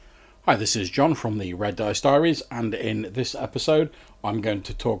Hi, this is John from the Red Dice Diaries, and in this episode I'm going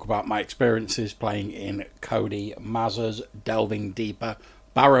to talk about my experiences playing in Cody Mazur's Delving Deeper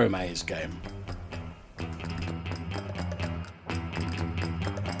Barrowmaze game.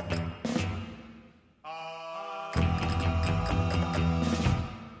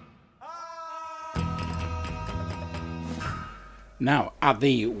 Now, at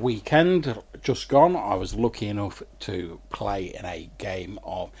the weekend just gone, I was lucky enough to play in a game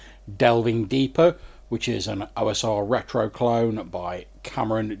of Delving Deeper, which is an OSR retro clone by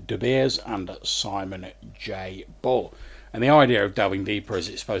Cameron De Beers and Simon J. Bull. And the idea of Delving Deeper is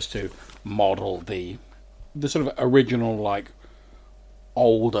it's supposed to model the sort of original,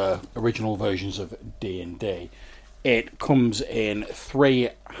 older original versions of D&D. It comes in 3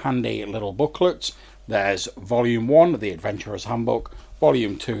 handy little booklets. There's Volume 1, The Adventurer's Handbook,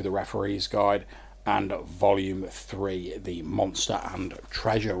 Volume 2, The Referee's Guide, and Volume 3, The Monster and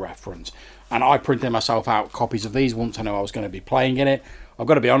Treasure Reference. And I printed myself out copies of these once I knew I was going to be playing in it. I've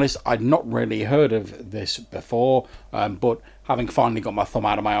got to be honest, I'd not really heard of this before, but having finally got my thumb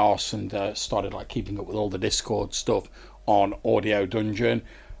out of my arse and started keeping up with all the Discord stuff on Audio Dungeon,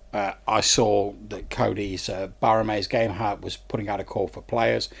 I saw that Cody's Barrowmaze game was putting out a call for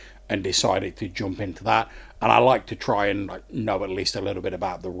players and decided to jump into that. And I like to try and know at least a little bit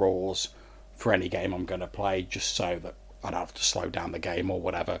about the rules for any game I'm going to play, just so that I don't have to slow down the game or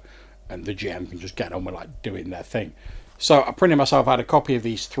whatever, and the GM can just get on with doing their thing. So I printed myself out a copy of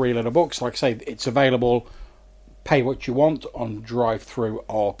these 3 little books. Like I say, it's available, pay what you want, on Drive-Thru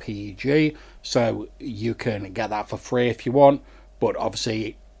RPG, so you can get that for free if you want. But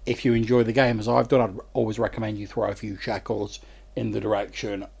obviously, if you enjoy the game as I've done, I'd always recommend you throw a few shekels in the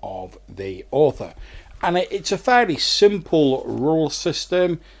direction of the author. And it's a fairly simple rule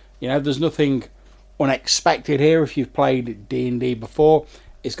system. There's nothing unexpected here if you've played D&D before.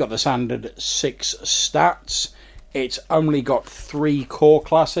 It's got the standard 6 stats. It's only got 3 core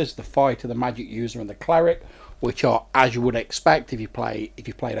classes: the fighter, the magic user, and the cleric, which are as you would expect if you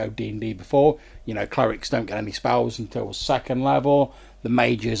played D&D before. Clerics don't get any spells until 2nd level. The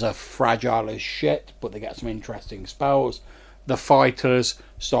mages are fragile as shit, but they get some interesting spells. The fighters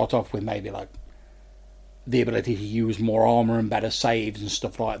start off with maybe the ability to use more armor and better saves and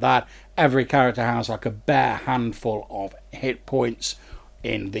stuff like that. Every character has a bare handful of hit points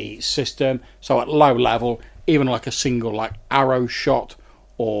in the system, so at low level, even a single arrow shot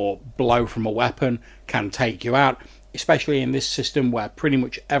or blow from a weapon can take you out, especially in this system where pretty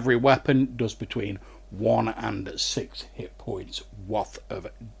much every weapon does between 1 and 6 hit points worth of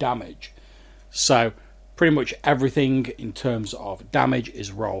damage. So pretty much everything in terms of damage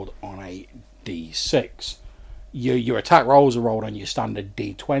is rolled on a d6. Your attack rolls are rolled on your standard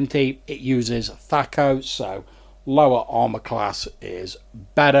d20. It uses THAC0, so lower armor class is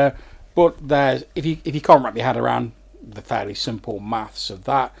better. But if you can't wrap your head around the fairly simple maths of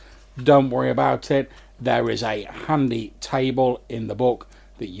that, don't worry about it. There is a handy table in the book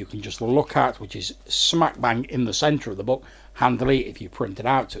that you can just look at, which is smack bang in the centre of the book, handily if you print it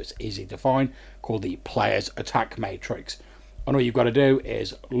out so it's easy to find, called the Player's Attack Matrix. And all you've got to do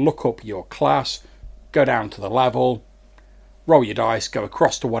is look up your class, go down to the level, roll your dice, go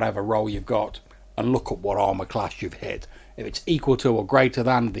across to whatever roll you've got, and look up what armour class you've hit. If it's equal to or greater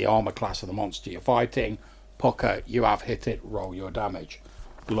than the armour class of the monster you're fighting, pucker, you have hit it, roll your damage.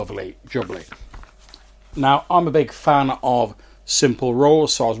 Lovely jubbly. Now, I'm a big fan of simple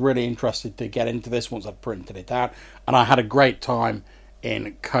rules, so I was really interested to get into this once I'd printed it out, and I had a great time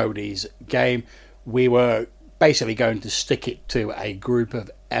in Cody's game. We were basically going to stick it to a group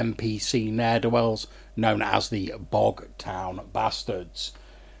of NPC ne'er-do-wells known as the Bogtown Bastards.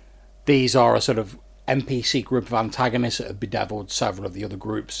 These are a sort of NPC group of antagonists that have bedeviled several of the other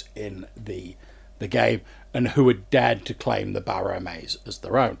groups in the game, and who had dared to claim the Barrowmaze as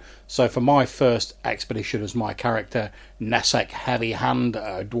their own. So for my first expedition as my character, Nesek Heavy Hand,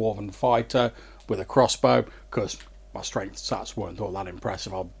 a dwarven fighter with a crossbow, because my strength stats weren't all that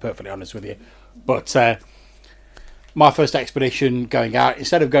impressive, I'll be perfectly honest with you. But my first expedition going out,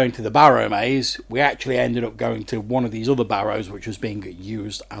 instead of going to the Barrowmaze, we actually ended up going to one of these other barrows, which was being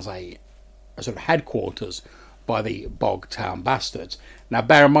used as a sort of headquarters by the Bogtown Bastards. Now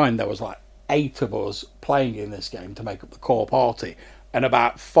bear in mind there was 8 of us playing in this game to make up the core party, and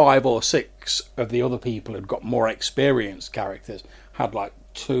about 5 or 6 of the other people who'd got more experienced characters had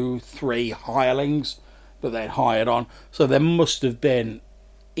 2-3 hirelings that they'd hired on. So there must have been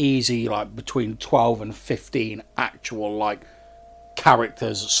easy between 12 and 15 actual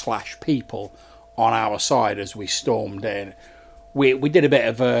characters / people on our side as we stormed in. We did a bit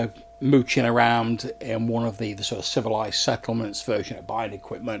of a mooching around in one of the sort of civilized settlements version of buying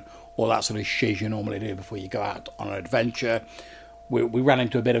equipment, all that sort of shiz you normally do before you go out on an adventure. We ran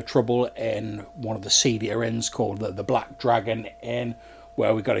into a bit of trouble in one of the seedier inns called the Black Dragon Inn,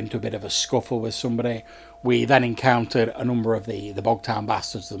 where we got into a bit of a scuffle with somebody. We then encountered a number of the Bogtown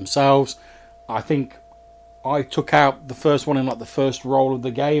Bastards themselves. I think I took out the first one in like the first roll of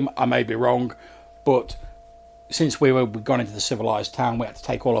the game. I may be wrong, but since we'd gone into the civilized town, we had to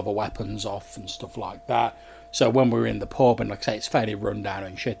take all of our weapons off and stuff like that. So when we were in the pub, and like I say, it's fairly run down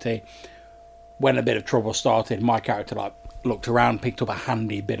and shitty, when a bit of trouble started, my character looked around, picked up a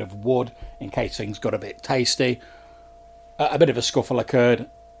handy bit of wood in case things got a bit tasty. A bit of a scuffle occurred,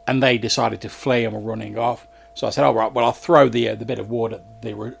 and they decided to flee and were running off. So I said, all right, well, I'll throw the bit of wood at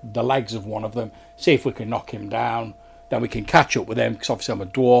the legs of one of them, see if we can knock him down. Then we can catch up with him, because obviously I'm a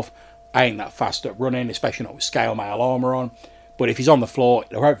dwarf. I ain't that fast at running, especially not with scale mail armour on. But if he's on the floor,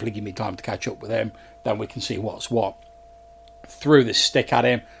 it'll hopefully give me time to catch up with him. Then we can see what's what. Threw this stick at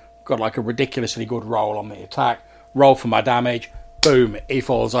him, got like a ridiculously good roll on the attack. Roll for my damage. Boom, he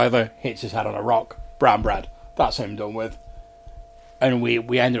falls over, hits his head on a rock. Brown bread. That's him done with. And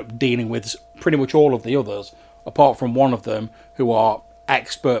we ended up dealing with pretty much all of the others, apart from one of them, who are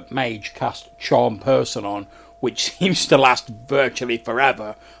expert mage cast Charm Person on, which seems to last virtually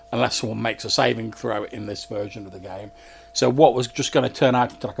forever, unless someone makes a saving throw in this version of the game. So what was just going to turn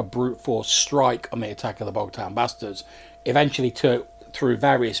out into like a brute force strike on the attack of the Bogtown Bastards, eventually through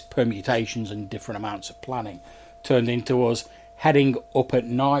various permutations and different amounts of planning, turned into us heading up at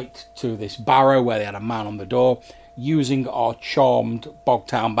night to this barrow where they had a man on the door, using our charmed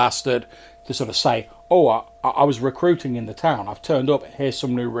Bogtown Bastard to sort of say, oh, I was recruiting in the town, I've turned up, here's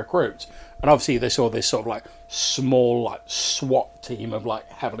some new recruits. And obviously they saw this sort of like small like SWAT team of like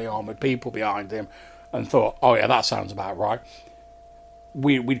heavily armoured people behind him and thought, oh yeah, that sounds about right.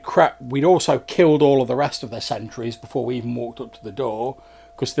 We'd also killed all of the rest of their sentries before we even walked up to the door,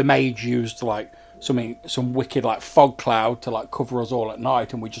 because the mage used like some wicked like fog cloud to like cover us all at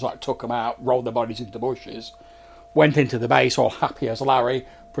night, and we just like took them out, rolled their bodies into bushes, went into the base all happy as Larry,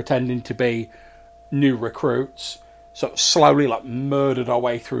 pretending to be new recruits, so slowly like murdered our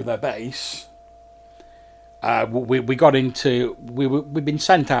way through their base. We got into we'd been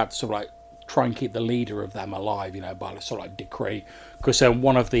sent out to sort of like try and keep the leader of them alive, by sort of like decree, because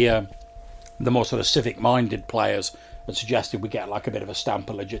one of the more sort of civic minded players had suggested we get like a bit of a stamp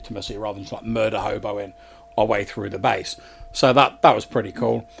of legitimacy rather than just like murder hoboing our way through the base. So that was pretty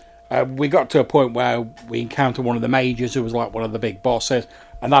cool. We got to a point where we encountered one of the mages who was like one of the big bosses,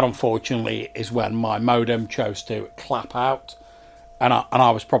 and that unfortunately is when my modem chose to clap out, and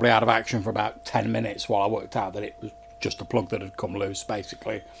I was probably out of action for about 10 minutes while I worked out that it was just a plug that had come loose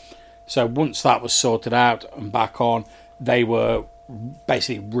basically. So once that was sorted out and back on, they were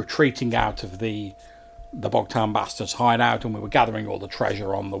basically retreating out of the Bogtown Bastards hideout, and we were gathering all the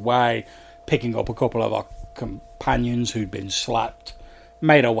treasure on the way, picking up a couple of our companions who'd been slapped,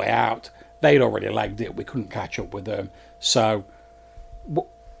 made our way out. They'd already legged it, we couldn't catch up with them, so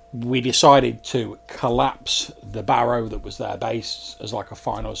we decided to collapse the barrow that was their base as like a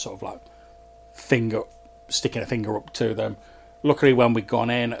final sort of like sticking a finger up to them. Luckily, when we'd gone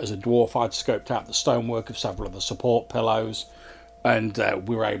in, as a dwarf, I'd scoped out the stonework of several of the support pillows, and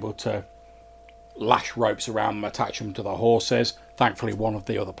we were able to lash ropes around them, attach them to the horses. Thankfully, one of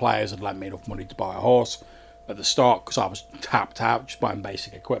the other players had lent me enough money to buy a horse at the start, because I was tapped out just buying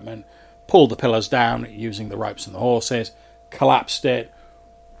basic equipment. Pulled the pillars down using the ropes and the horses, collapsed it,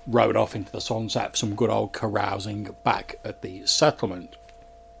 rode off into the sunset for some good old carousing back at the settlement.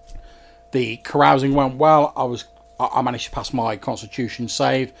 The carousing went well. I managed to pass my constitution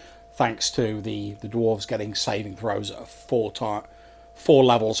save, thanks to the dwarves getting saving throws at 4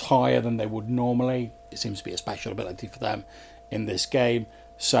 levels higher than they would normally. It seems to be a special ability for them in this game.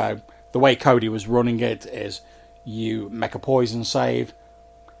 So the way Cody was running it is you make a poison save.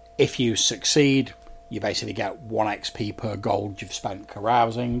 If you succeed, you basically get 1 XP per gold you've spent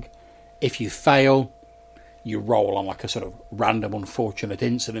carousing. If you fail, you roll on like a sort of random unfortunate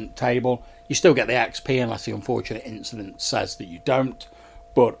incident table. You still get the XP unless the unfortunate incident says that you don't,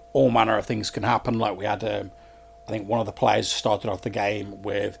 but all manner of things can happen. Like we had, I think one of the players started off the game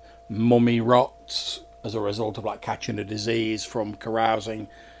with mummy rots as a result of like catching a disease from carousing,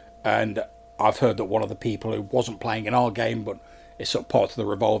 and I've heard that one of the people who wasn't playing in our game, but is sort of part of the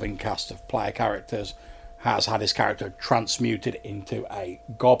revolving cast of player characters, has had his character transmuted into a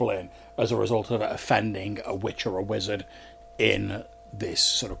goblin as a result of it offending a witch or a wizard in this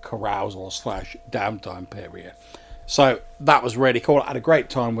sort of carousal / downtime period. So that was really cool. I had a great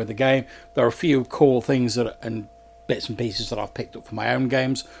time with the game. There are a few cool things and bits and pieces that I've picked up for my own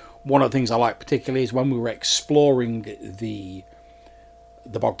games. one of the things I like particularly is when we were exploring the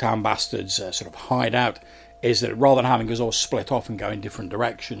Bogtown Bastards sort of hideout, is that rather than having us all split off and go in different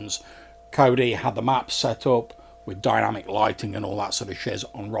directions, Cody had the map set up with dynamic lighting and all that sort of shiz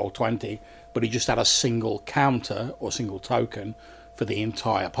on Roll20, but he just had a single counter or single token for the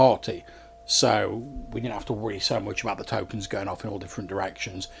entire party. So we didn't have to worry so much about the tokens going off in all different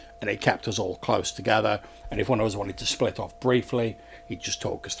directions, and it kept us all close together. And if one of us wanted to split off briefly, he'd just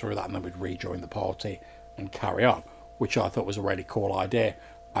talk us through that, and then we'd rejoin the party and carry on, which I thought was a really cool idea.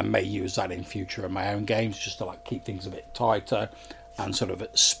 I may use that in future in my own games, just to like keep things a bit tighter and sort of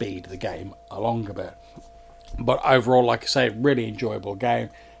speed the game along a bit. But overall, like I say, really enjoyable game.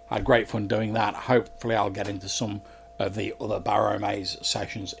 Had great fun doing that. Hopefully I'll get into some of the other Barrowmaze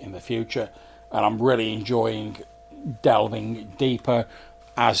sessions in the future, and I'm really enjoying delving deeper.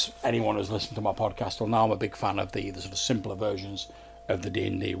 As anyone who's listened to my podcast will know, I'm a big fan of the sort of simpler versions of the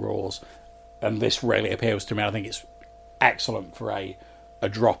D&D rules, and this really appeals to me. I think it's excellent for a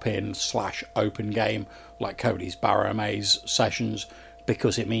drop-in / open game like Cody's Barrowmaze sessions,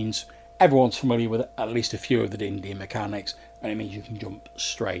 because it means everyone's familiar with at least a few of the D&D mechanics, and it means you can jump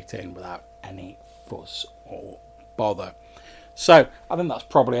straight in without any fuss or bother. So I think that's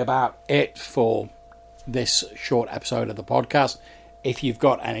probably about it for this short episode of the podcast. If you've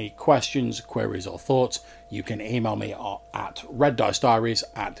got any questions, queries or thoughts, you can email me at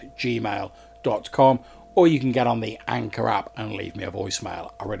reddicediaries@gmail.com, or you can get on the Anchor app and leave me a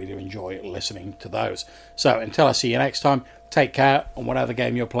voicemail. I really do enjoy listening to those. So until I see you next time, take care, and whatever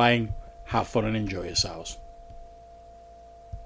game you're playing, have fun and enjoy yourselves.